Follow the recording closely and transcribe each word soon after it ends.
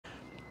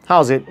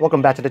How's it?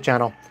 Welcome back to the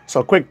channel. So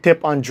a quick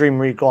tip on dream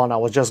recall, and I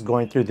was just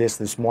going through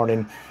this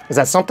morning, is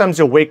that sometimes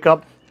you'll wake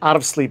up out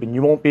of sleep and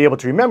you won't be able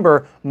to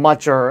remember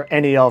much or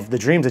any of the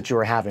dreams that you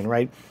were having,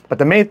 right? But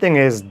the main thing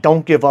is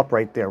don't give up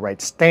right there,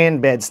 right? Stay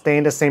in bed, stay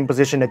in the same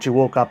position that you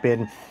woke up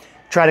in.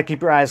 Try to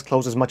keep your eyes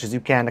closed as much as you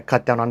can to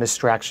cut down on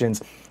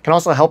distractions. It can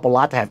also help a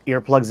lot to have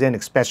earplugs in,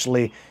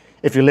 especially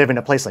if you live in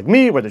a place like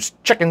me where there's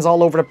chickens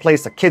all over the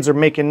place, the kids are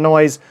making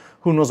noise,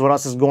 who knows what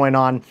else is going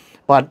on.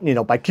 But, you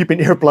know, by keeping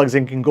earplugs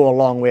in can go a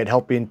long way at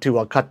helping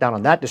to cut down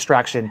on that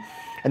distraction.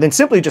 And then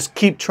simply just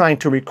keep trying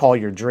to recall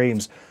your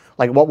dreams.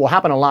 Like what will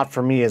happen a lot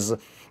for me is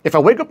if I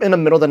wake up in the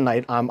middle of the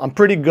night, I'm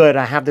pretty good.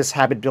 I have this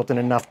habit built in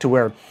enough to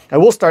where I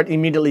will start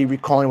immediately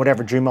recalling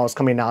whatever dream I was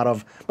coming out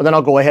of, but then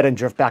I'll go ahead and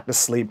drift back to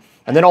sleep.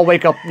 And then I'll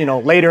wake up, you know,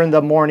 later in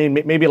the morning,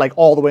 maybe like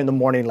all the way in the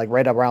morning, like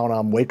right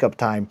around wake up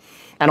time.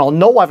 And I'll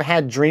know I've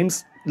had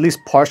dreams at least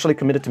partially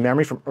committed to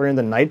memory from earlier in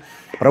the night,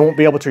 but I won't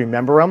be able to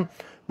remember them.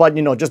 But,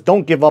 you know, just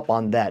don't give up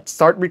on that.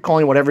 Start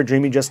recalling whatever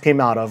dream you just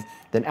came out of.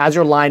 Then as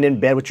you're lying in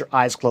bed with your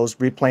eyes closed,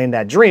 replaying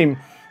that dream,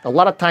 a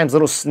lot of times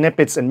little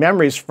snippets and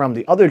memories from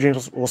the other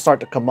dreams will start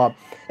to come up.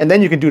 And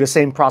then you can do the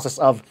same process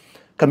of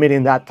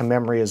committing that to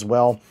memory as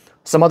well.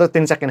 Some other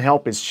things that can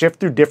help is shift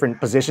through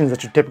different positions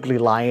that you typically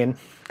lie in.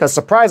 Because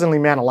surprisingly,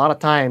 man, a lot of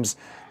times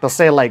they'll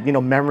say like, you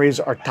know, memories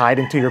are tied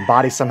into your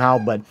body somehow.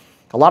 But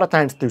a lot of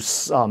times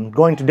through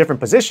going to different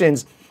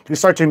positions, you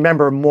start to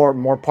remember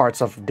more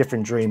parts of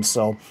different dreams.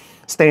 So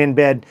stay in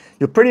bed.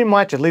 You'll pretty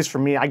much, at least for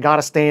me, I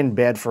gotta stay in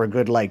bed for a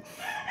good like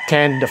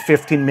 10 to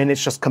 15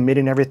 minutes, just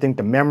committing everything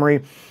to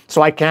memory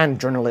so I can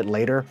journal it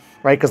later,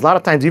 right? Because a lot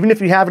of times, even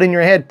if you have it in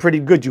your head pretty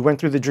good, you went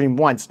through the dream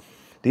once,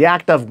 the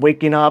act of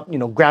waking up, you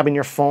know, grabbing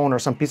your phone or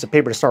some piece of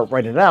paper to start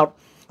writing it out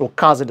will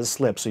cause it to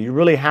slip. So you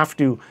really have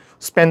to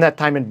spend that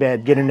time in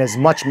bed, getting as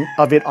much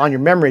of it on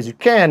your memory as you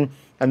can,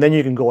 and then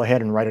you can go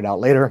ahead and write it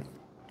out later.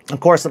 Of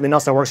course, something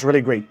else that works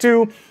really great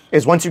too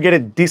is once you get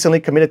it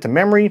decently committed to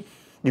memory,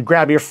 you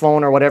grab your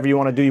phone or whatever you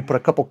want to do, you put a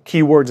couple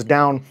keywords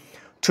down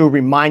to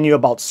remind you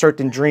about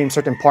certain dreams,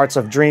 certain parts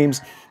of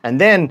dreams,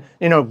 and then,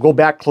 you know, go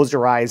back, close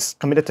your eyes,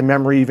 commit it to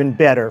memory even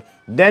better.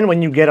 Then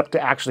when you get up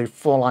to actually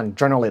full on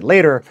journal it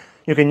later,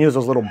 you can use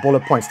those little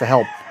bullet points to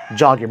help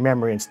jog your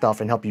memory and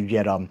stuff and help you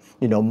get,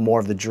 you know, more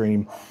of the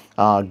dream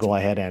go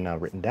ahead and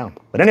written down.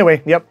 But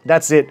anyway, yep,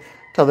 that's it.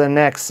 Till the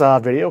next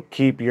video,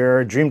 keep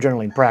your dream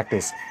journaling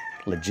practice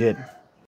legit.